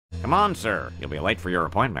Come on, sir. You'll be late for your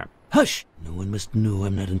appointment. Hush! No one must know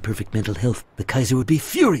I'm not in perfect mental health. The Kaiser would be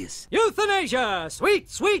furious. Euthanasia! Sweet,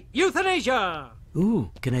 sweet euthanasia!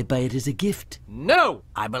 Ooh, can I buy it as a gift? No!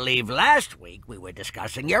 I believe last week we were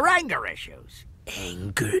discussing your anger issues.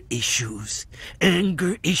 Anger issues.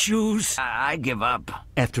 Anger issues. I give up.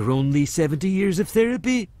 After only 70 years of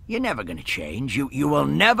therapy? You're never gonna change. You will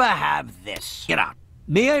never have this. Get out.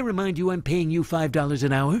 May I remind you I'm paying you $5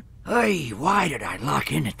 an hour? Hey, why did I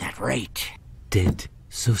lock in at that rate? Dead.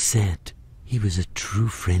 So sad. He was a true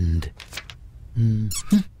friend.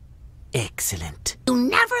 Excellent. You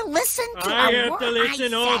never listen to I have to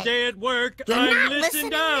listen all day at work. You're I'm not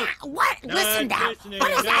listened out. What? Listened out?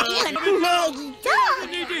 What is that even? Maggie, don't! I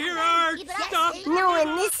need to hear art. Stop. No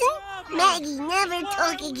one listen? Maggie, never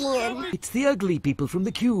talk again. It's the ugly people from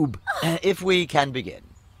the Cube. If we can begin.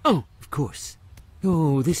 Oh, of course.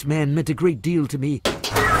 Oh, this man meant a great deal to me.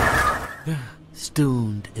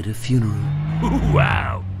 Stoned at a funeral. Ooh,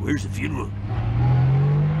 wow. Where's the funeral?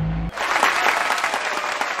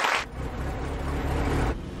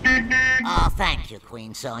 Oh, thank you,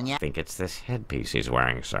 Queen Sonia. I think it's this headpiece he's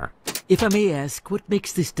wearing, sir. If I may ask, what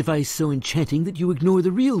makes this device so enchanting that you ignore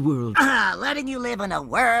the real world? Letting you live in a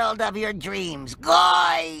world of your dreams.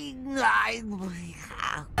 I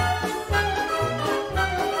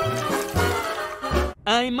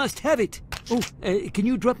must have it. Oh, can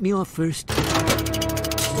you drop me off first?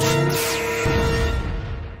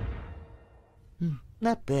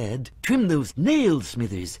 Not bad. Trim those nails,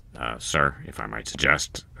 Smithers. Sir, if I might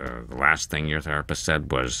suggest, the last thing your therapist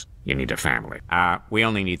said was, you need a family. We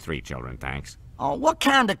only need 3 children, thanks. Oh, what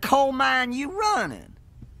kind of coal mine you running?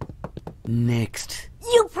 Next.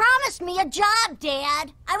 You promised me a job,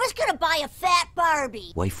 Dad. I was gonna buy a fat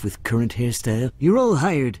Barbie. Wife with current hairstyle. You're all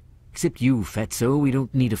hired. Except you, fatso. We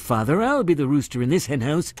don't need a father. I'll be the rooster in this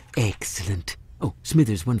henhouse. Excellent. Oh,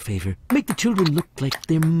 Smithers, one favor. Make the children look like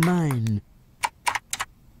they're mine.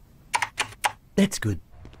 That's good.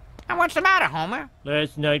 Now, what's the matter, Homer?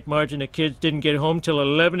 Last night, Marge and the kids didn't get home till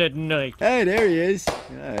 11 at night. Hey, there he is.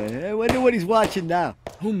 I wonder what he's watching now.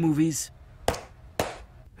 Home movies.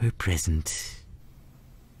 Her present.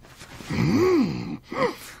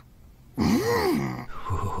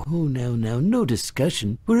 Oh, now, no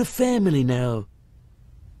discussion. We're a family now.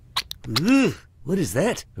 Ugh, what is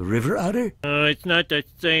that? A river otter? It's not the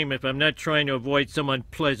same if I'm not trying to avoid some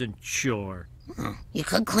unpleasant chore. You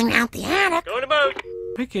could clean out the attic. Going about.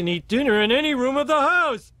 I can eat dinner in any room of the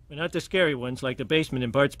house, but not the scary ones like the basement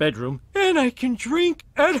in Bart's bedroom. And I can drink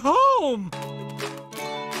at home.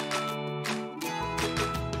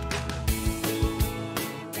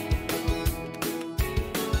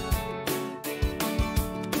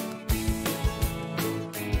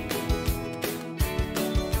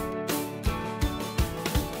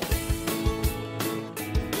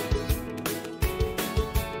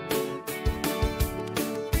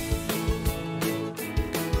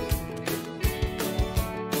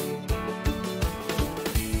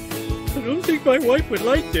 I don't think my wife would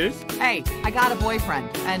like this. Hey, I got a boyfriend,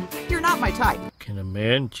 and you're not my type. Can a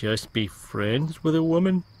man just be friends with a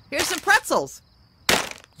woman? Here's some pretzels.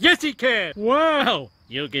 Yes, he can! Wow!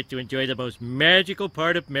 You'll get to enjoy the most magical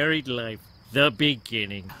part of married life. The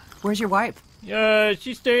beginning. Where's your wife?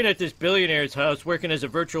 She's staying at this billionaire's house working as a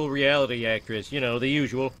virtual reality actress. You know, the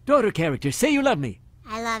usual. Daughter character, say you love me.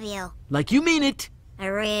 I love you. Like you mean it. I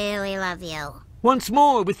really love you. Once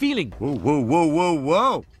more, with feeling.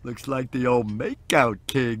 Whoa. Looks like the old makeout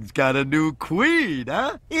king's got a new queen,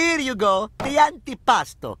 huh? Here you go, the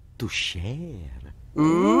antipasto. To share.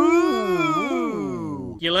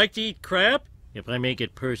 Ooh. You like to eat crap? If I make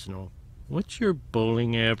it personal, what's your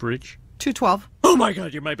bowling average? 212. Oh my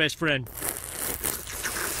God, you're my best friend.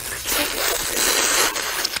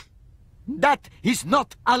 That is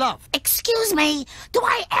not a love. Excuse me, do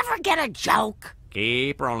I ever get a joke?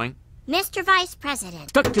 Keep rolling. Mr. Vice President.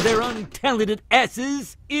 Stuck to their untalented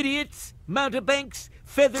asses, idiots, mountebanks,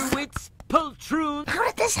 featherwits, poltroons. How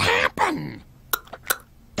did this happen?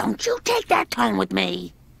 Don't you take that time with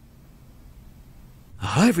me. A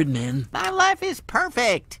Harvard man. My life is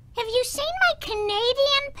perfect. Have you seen my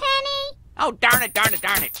Canadian penny? Oh, darn it.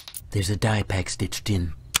 There's a dye pack stitched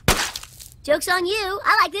in. Joke's on you.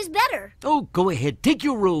 I like this better. Oh, go ahead. Take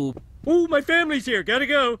your robe. Oh, my family's here. Gotta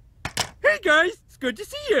go. Hey, guys. It's good to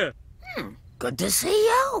see you. Good to see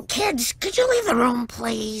you. Kids, could you leave the room,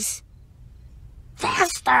 please?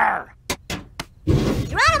 Faster!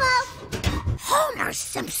 Geronimo! Homer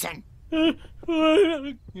Simpson! After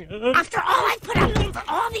all I've put up with him for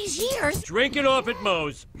all these years... Drink it off at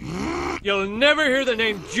Moe's. You'll never hear the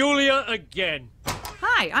name Julia again.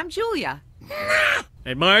 Hi, I'm Julia.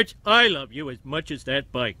 And Marge, I love you as much as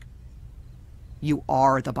that bike. You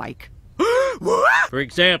are the bike. What? For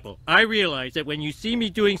example, I realize that when you see me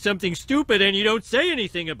doing something stupid and you don't say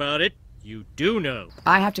anything about it, you do know.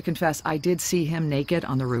 I have to confess, I did see him naked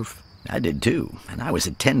on the roof. I did too, and I was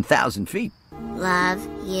at 10,000 feet. Love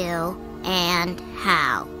you and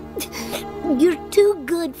how. You're too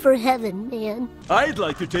good for heaven, man. I'd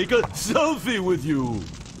like to take a selfie with you.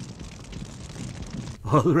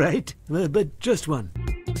 All right, but just one.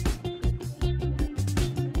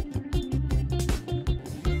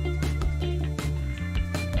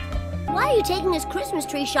 Why are you taking us Christmas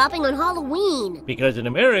tree shopping on Halloween? Because in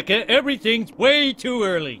America, everything's way too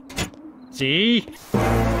early. See?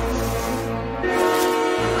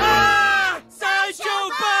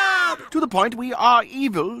 To the point we are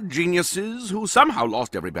evil geniuses who somehow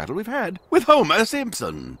lost every battle we've had with Homer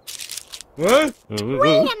Simpson. What? Wait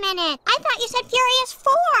a minute. I thought you said Furious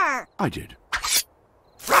 4. I did.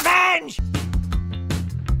 Revenge!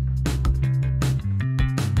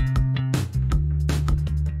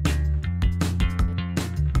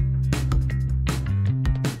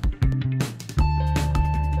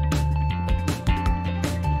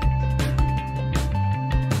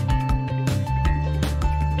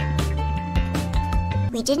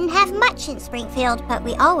 We didn't have much in Springfield, but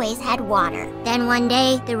we always had water. Then one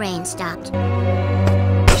day, the rain stopped.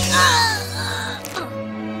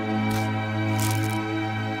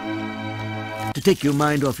 To take your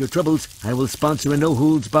mind off your troubles, I will sponsor a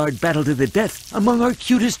no-holds-barred battle to the death among our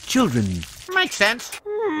cutest children. Makes sense.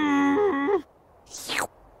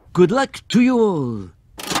 Good luck to you all.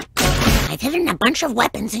 I've hidden a bunch of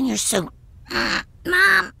weapons in your suit.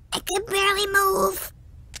 Mom, I can barely move.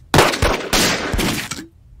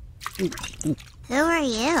 Who are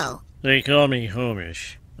you? They call me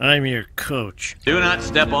Homish. I'm your coach. Do not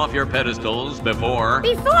step off your pedestals before...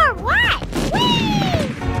 Before what?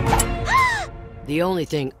 The only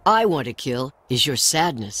thing I want to kill is your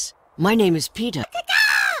sadness. My name is Peter.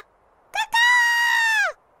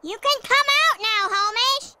 You can come out now,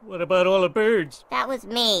 Homish. What about all the birds? That was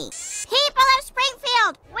me. People of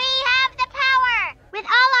Springfield, we have the power. With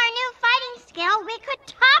all our new fighting skill, we could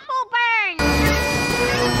topple Burns.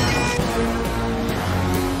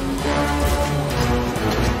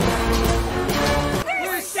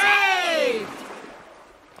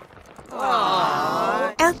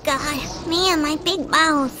 Oh, God. Me and my big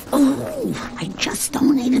mouth. Oh, I just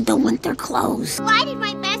donated the winter clothes. Why did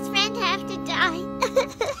my best friend have to die?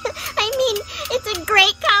 I mean, it's a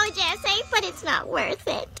great college essay, but it's not worth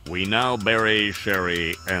it. We now bury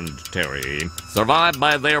Sherry and Terry, survived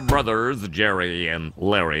by their brothers Jerry and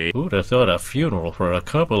Larry. Who'd have thought a funeral for a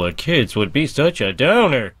couple of kids would be such a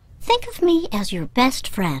downer? Think of me as your best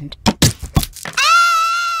friend.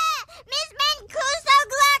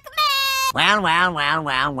 Well, well, well,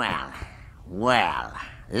 well, well. Well,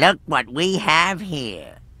 look what we have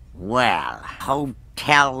here. Well,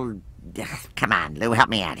 hotel... Come on, Lou, help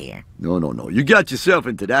me out here. No. You got yourself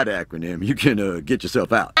into that acronym. You can, get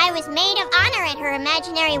yourself out. I was maid of honor at her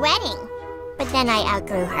imaginary wedding, but then I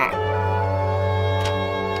outgrew her.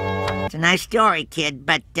 It's a nice story, kid,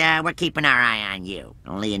 but we're keeping our eye on you.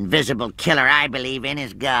 Only invisible killer I believe in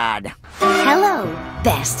is God. Hello,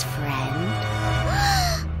 best friend.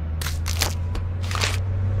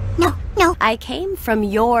 No. I came from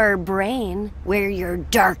your brain, where your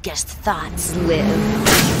darkest thoughts live.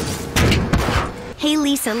 Hey,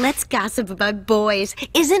 Lisa, let's gossip about boys.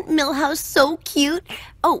 Isn't Milhouse so cute?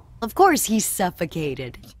 Oh, of course he's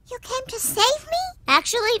suffocated. You came to save me?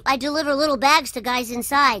 Actually, I deliver little bags to guys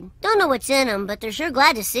inside. Don't know what's in them, but they're sure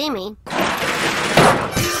glad to see me. God,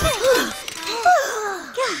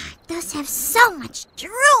 those have so much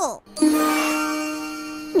drool.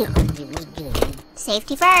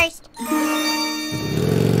 Safety first.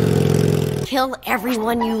 Kill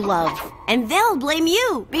everyone you love, and they'll blame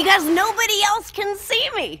you, because nobody else can see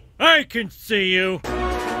me. I can see you.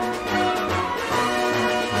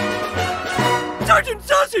 Sergeant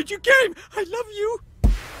Sausage, you came! I love you.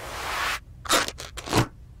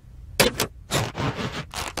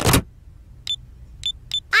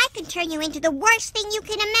 I can turn you into the worst thing you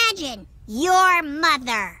can imagine. Your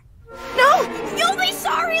mother. No! You'll be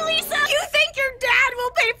sorry, Lisa! You think your dad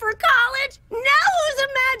will pay for college? Now who's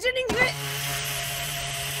imagining this?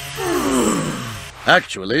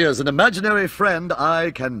 Actually, as an imaginary friend,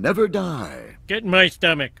 I can never die. Get in my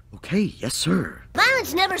stomach. Okay, yes, sir.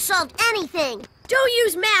 Violence never solved anything. Don't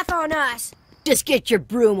use math on us! Just get your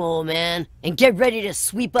broom, old man, and get ready to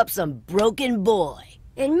sweep up some broken boy.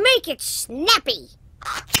 And make it snappy.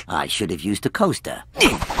 I should have used a coaster.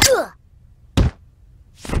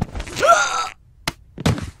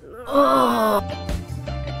 Ugh.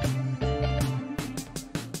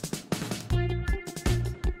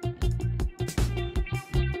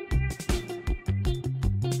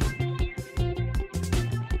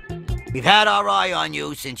 We've had our eye on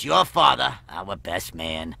you since your father, our best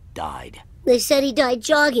man, died. They said he died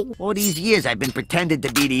jogging. All these years I've been pretending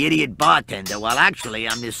to be the idiot bartender, while actually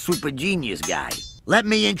I'm this super genius guy. Let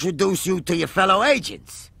me introduce you to your fellow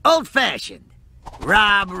agents. Old-fashioned,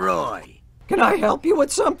 Rob Roy. Can I help you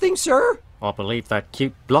with something, sir? I believe that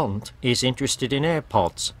cute blonde is interested in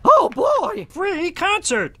AirPods. Oh, boy! Free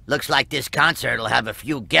concert! Looks like this concert will have a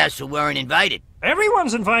few guests who weren't invited.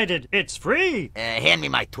 Everyone's invited. It's free. Hand me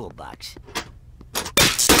my toolbox.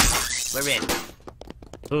 We're in.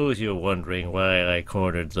 Suppose you're wondering why I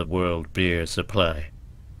cornered the world beer supply.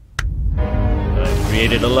 I've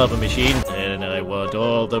created a lava machine, and I want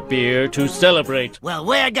all the beer to celebrate. Well,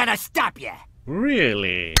 we're gonna stop you.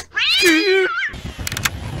 Really?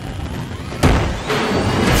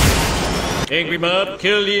 Angry Mob,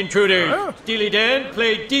 kill the intruders. Steely Dan,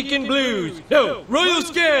 play Deacon Blues. No, Royal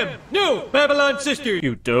Scam. No, Babylon Sister.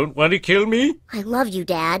 You don't want to kill me? I love you,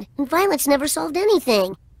 Dad. And violence never solved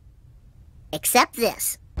anything. Except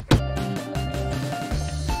this.